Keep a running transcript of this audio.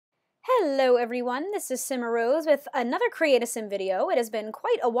Hello everyone, this is Cimarose with another Create-A-Sim video. It has been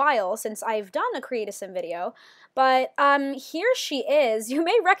quite a while since I've done a Create-A-Sim video, but here she is. You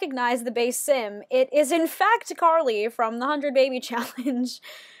may recognize the base sim. It is in fact Carly from the 100 Baby Challenge,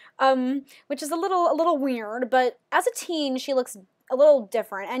 which is a little weird, but as a teen she looks a little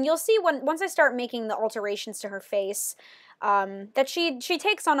different, and you'll see once I start making the alterations to her face, that she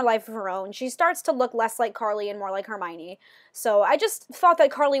takes on a life of her own. She starts to look less like Carly and more like Hermione. So I just thought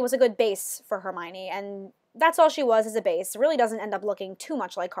that Carly was a good base for Hermione, and that's all she was, as a base. It really doesn't end up looking too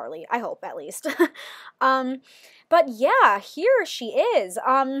much like Carly, I hope, at least. But yeah, here she is.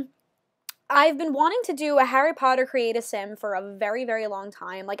 I've been wanting to do a Harry Potter Create-A-Sim for a very, very long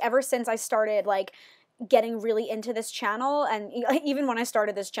time, like ever since I started, like, getting really into this channel. And even when I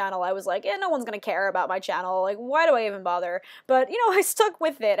started this channel, I was like, no one's gonna care about my channel, like, why do I even bother? But, I stuck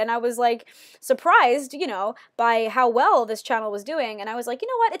with it, and I was, like, surprised, by how well this channel was doing, and I was like, you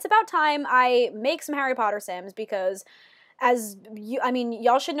know what, it's about time I make some Harry Potter Sims, because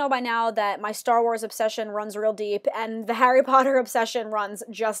y'all should know by now that my Star Wars obsession runs real deep, and the Harry Potter obsession runs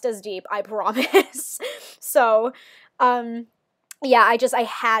just as deep, I promise. So, yeah, I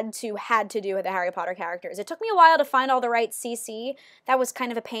had to do with the Harry Potter characters. It took me a while to find all the right CC. That was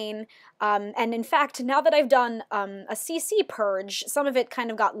kind of a pain. And in fact, now that I've done a CC purge, some of it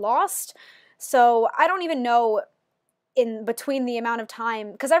kind of got lost. So I don't even know in between the amount of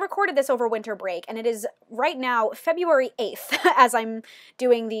time, because I recorded this over winter break, and it is right now February 8th as I'm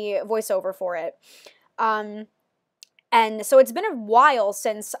doing the voiceover for it. And so it's been a while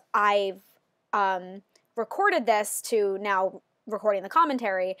since I've recorded this to now recording the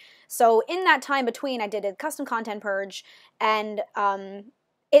commentary. So in that time between, I did a custom content purge, and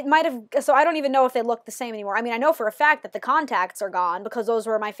it might have, so I don't even know if they look the same anymore. I mean, I know for a fact that the contacts are gone, because those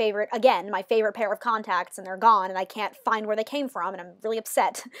were my favorite, again, my favorite pair of contacts, and they're gone, and I can't find where they came from, and I'm really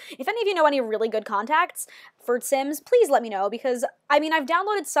upset. If any of you know any really good contacts for Sims, please let me know, because, I mean, I've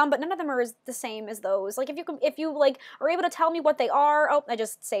downloaded some, but none of them are the same as those. Like, if you, like, are able to tell me what they are, oh, I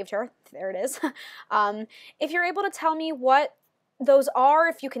just saved her, there it is. If you're able to tell me what those are,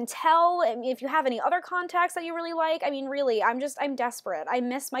 if you can tell, if you have any other contacts that you really like, I mean, really, I'm desperate. I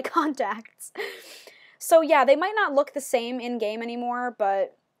miss my contacts. So yeah, they might not look the same in-game anymore,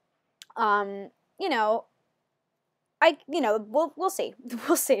 but, we'll see.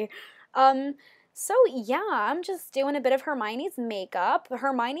 We'll see. So yeah, I'm just doing a bit of Hermione's makeup.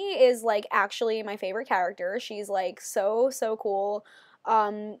 Hermione is, like, actually my favorite character. She's, like, so cool.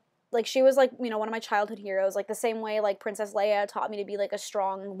 Like, she was, like, one of my childhood heroes, like, the same way, like, Princess Leia taught me to be, like, a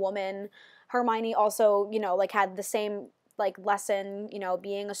strong woman. Hermione also, like, had the same, like, lesson,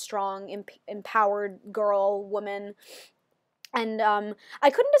 being a strong, empowered girl, woman. And, I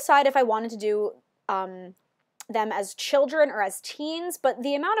couldn't decide if I wanted to do, them as children or as teens, but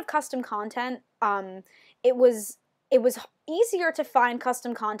the amount of custom content, it was easier to find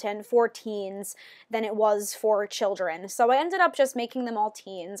custom content for teens than it was for children. So I ended up just making them all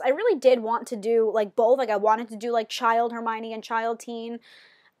teens. I really did want to do, like, both. Like, I wanted to do, like, child Hermione and child teen,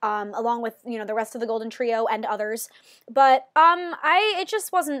 along with, the rest of the Golden Trio and others. But, it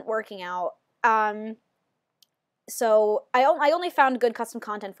just wasn't working out. So I only found good custom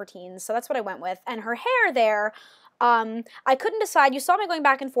content for teens, so that's what I went with. And her hair there, I couldn't decide. You saw me going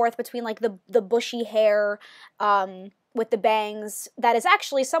back and forth between, like, the bushy hair, with the bangs. That is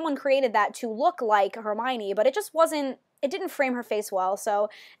actually, someone created that to look like Hermione, but it just wasn't, it didn't frame her face well. So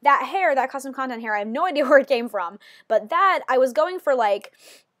that hair, that custom content hair, I have no idea where it came from. But that, I was going for, like,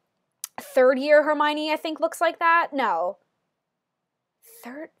 third year Hermione, I think looks like that. No.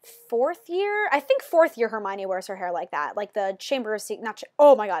 Fourth year? I think fourth year Hermione wears her hair like that. Like the Chamber of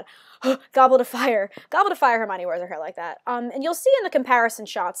oh my god. Goblet of Fire. Goblet of Fire Hermione wears her hair like that. And you'll see in the comparison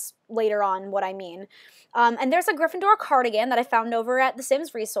shots later on what I mean. And there's a Gryffindor cardigan that I found over at the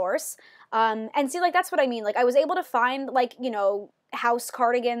Sims resource. And see, like, that's what I mean. Like, I was able to find, like, house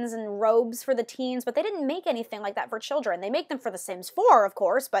cardigans and robes for the teens, but they didn't make anything like that for children. They make them for The Sims 4, of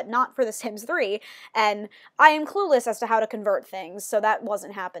course, but not for The Sims 3, and I am clueless as to how to convert things, so that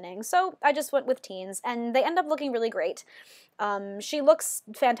wasn't happening. So I just went with teens, and they end up looking really great. She looks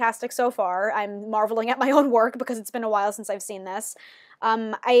fantastic so far. I'm marveling at my own work because it's been a while since I've seen this.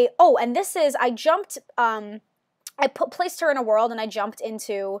 And this is, I jumped, I placed her in a world, and I jumped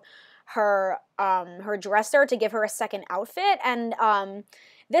into her dresser to give her a second outfit, and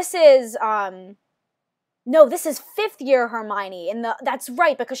this is this is fifth year Hermione, and that's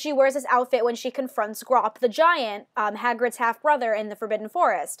right, because she wears this outfit when she confronts Grop the giant, Hagrid's half brother, in the Forbidden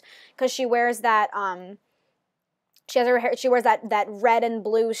Forest, because she wears that she wears that red and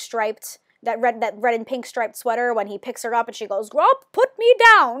blue striped that red and pink striped sweater when he picks her up and she goes, "Grump, put me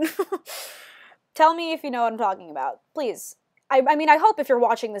down." Tell me if you know what I'm talking about, please. I mean, I hope if you're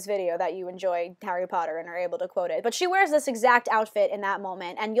watching this video that you enjoy Harry Potter and are able to quote it. But she wears this exact outfit in that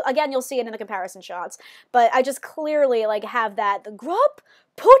moment, and again, you'll see it in the comparison shots. But I just clearly, like, have that, the Grump,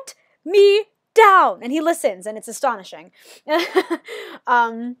 put me down! And he listens, and it's astonishing. Yeah,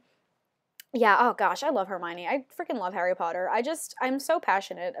 oh gosh, I love Hermione. I freaking love Harry Potter. I'm so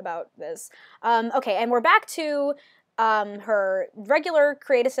passionate about this. Okay, and we're back to her regular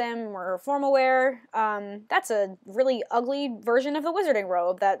creatism or her formal wear. That's a really ugly version of the wizarding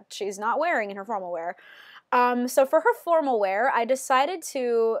robe that she's not wearing in her formal wear. So for her formal wear, I decided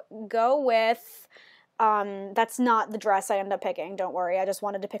to go with, that's not the dress I ended up picking, don't worry, I just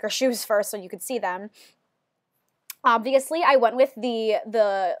wanted to pick her shoes first so you could see them. Obviously, I went with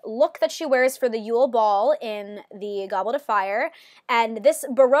the look that she wears for the Yule Ball in the Goblet of Fire, and this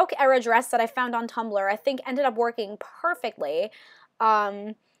Baroque-era dress that I found on Tumblr, I think ended up working perfectly.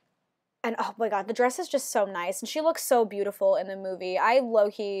 And oh my god, the dress is just so nice, and she looks so beautiful in the movie. I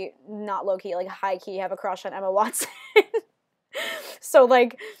low-key, not low-key, like high-key have a crush on Emma Watson. So,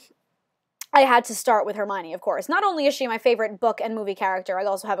 like, I had to start with Hermione, of course. Not only is she my favorite book and movie character, I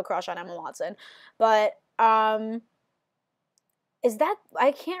also have a crush on Emma Watson, but, is that,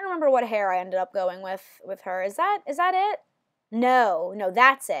 I can't remember what hair I ended up going with her. Is that it? No,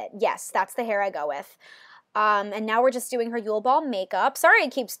 that's it. Yes, that's the hair I go with. And now we're just doing her Yule Ball makeup. Sorry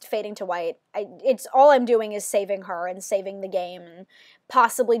it keeps fading to white. It's all I'm doing is saving her and saving the game and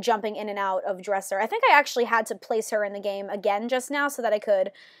possibly jumping in and out of dresser. I think I actually had to place her in the game again just now so that I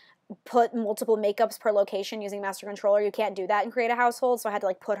could put multiple makeups per location using Master Controller. You can't do that in Create a Household, so I had to,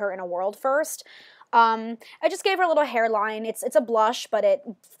 like, put her in a world first. I just gave her a little hairline. It's a blush, but it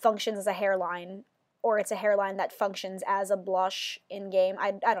functions as a hairline, or it's a hairline that functions as a blush in-game.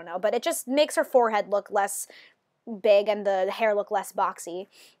 I don't know, but it just makes her forehead look less big and the hair look less boxy.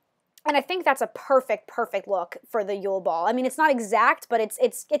 And I think that's a perfect look for the Yule Ball. I mean, it's not exact, but it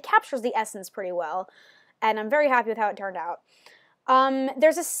captures the essence pretty well, and I'm very happy with how it turned out.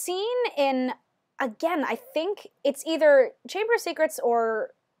 There's a scene in, again, I think it's either Chamber of Secrets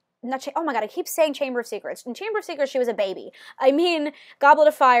or... oh my god, I keep saying Chamber of Secrets. In Chamber of Secrets, she was a baby. I mean Goblet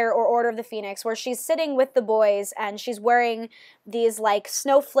of Fire or Order of the Phoenix, where she's sitting with the boys and she's wearing these, like,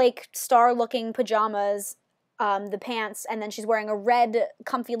 snowflake star-looking pajamas, the pants, and then she's wearing a red,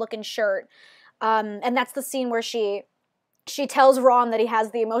 comfy-looking shirt. And that's the scene where she tells Ron that he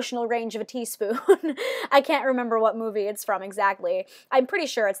has the emotional range of a teaspoon. I can't remember what movie it's from exactly. I'm pretty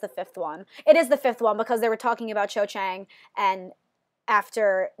sure it's the 5th one. It is the 5th one because they were talking about Cho Chang, and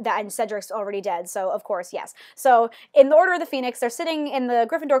after that, and Cedric's already dead, so of course, yes. So, in the Order of the Phoenix, they're sitting in the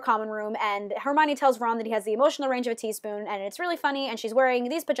Gryffindor common room, and Hermione tells Ron that he has the emotional range of a teaspoon, and it's really funny, and she's wearing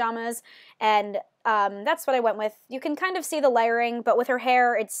these pajamas, and that's what I went with. You can kind of see the layering, but with her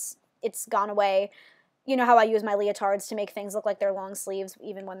hair, it's gone away. You know how I use my leotards to make things look like they're long sleeves,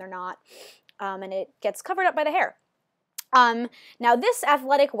 even when they're not, and it gets covered up by the hair. Now this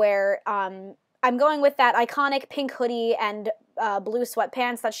athletic wear, I'm going with that iconic pink hoodie and blue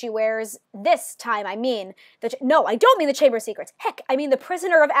sweatpants that she wears this time. I mean, no, I don't mean the Chamber of Secrets. Heck, I mean the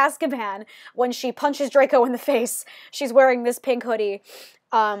Prisoner of Azkaban. When she punches Draco in the face, she's wearing this pink hoodie.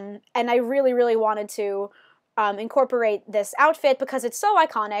 And I really, really wanted to incorporate this outfit because it's so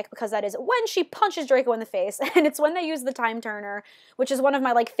iconic, because that is when she punches Draco in the face, and it's when they use the time turner, which is one of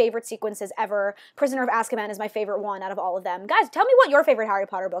my, like, favorite sequences ever. Prisoner of Azkaban is my favorite one out of all of them. Guys, tell me what your favorite Harry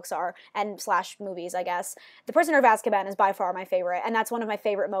Potter books are, and / movies, I guess. The Prisoner of Azkaban is by far my favorite, and that's one of my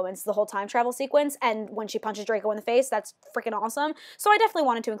favorite moments, the whole time travel sequence, and when she punches Draco in the face, that's freaking awesome. So I definitely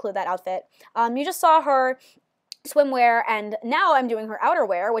wanted to include that outfit. You just saw her swimwear, and now I'm doing her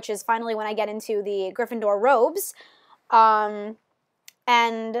outerwear, which is finally when I get into the Gryffindor robes. And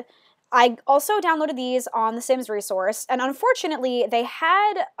I also downloaded these on the Sims resource, and unfortunately they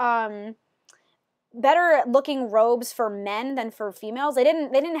had better looking robes for men than for females. They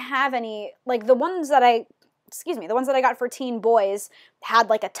didn't have any, like, the ones that I got for teen boys had,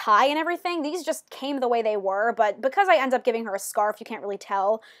 like, a tie and everything. These just came the way they were, but because I end up giving her a scarf, you can't really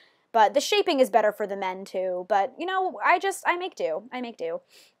tell. But the shaping is better for the men, too. But, you know, I make do. I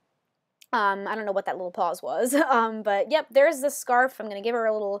don't know what that little pause was. But, yep, there's the scarf. I'm going to give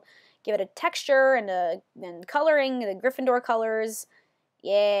it a texture and coloring, the Gryffindor colors.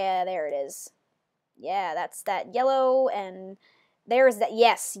 Yeah, there it is. Yeah, that's that yellow, and there's that.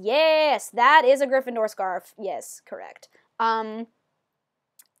 Yes, that is a Gryffindor scarf. Yes, correct. And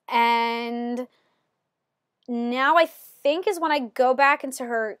now I think is when I go back into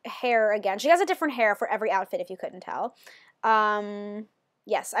her hair again. She has a different hair for every outfit, if you couldn't tell. Yeah,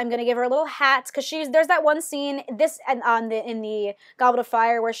 yes, I'm gonna give her a little hat, because there's that one scene, in the Goblet of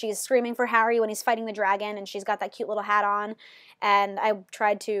Fire, where she's screaming for Harry when he's fighting the dragon, and she's got that cute little hat on, and I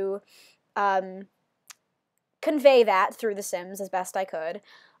tried to convey that through The Sims as best I could.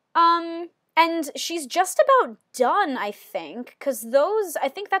 And she's just about done, I think, because I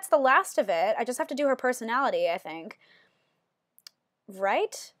think that's the last of it. I just have to do her personality, I think.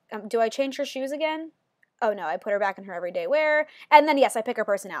 Right? Do I change her shoes again? Oh no, I put her back in her everyday wear. And then, yes, I pick her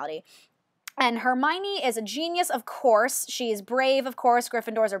personality. And Hermione is a genius, of course. She's brave, of course.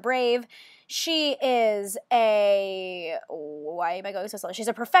 Gryffindors are brave. She is why am I going so slow? She's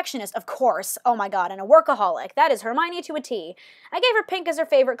a perfectionist, of course. Oh my god, and a workaholic. That is Hermione to a T. I gave her pink as her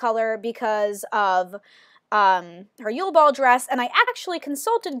favorite color because of her Yule Ball dress, and I actually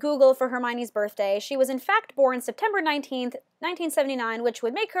consulted Google for Hermione's birthday. She was in fact born September 19th, 1979, which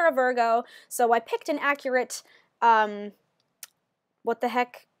would make her a Virgo, so I picked an accurate, what the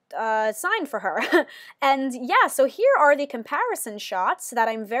heck, sign for her. And yeah, so here are the comparison shots that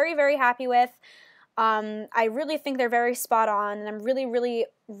I'm very, very happy with. I really think they're very spot on, and I'm really, really,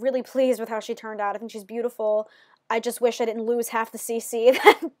 really pleased with how she turned out. I think she's beautiful. I just wish I didn't lose half the CC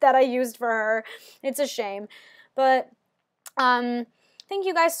that I used for her. It's a shame. But thank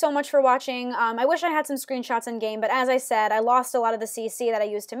you guys so much for watching. I wish I had some screenshots in game, but as I said, I lost a lot of the CC that I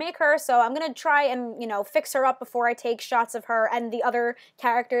used to make her, so I'm going to try and, fix her up before I take shots of her and the other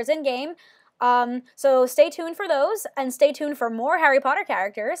characters in game. So stay tuned for those, and stay tuned for more Harry Potter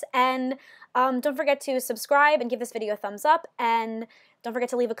characters, and don't forget to subscribe and give this video a thumbs up, and don't forget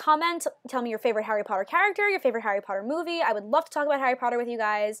to leave a comment. Tell me your favorite Harry Potter character, your favorite Harry Potter movie. I would love to talk about Harry Potter with you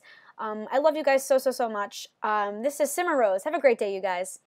guys. I love you guys so, so, so much. This is Simmer Rose. Have a great day, you guys.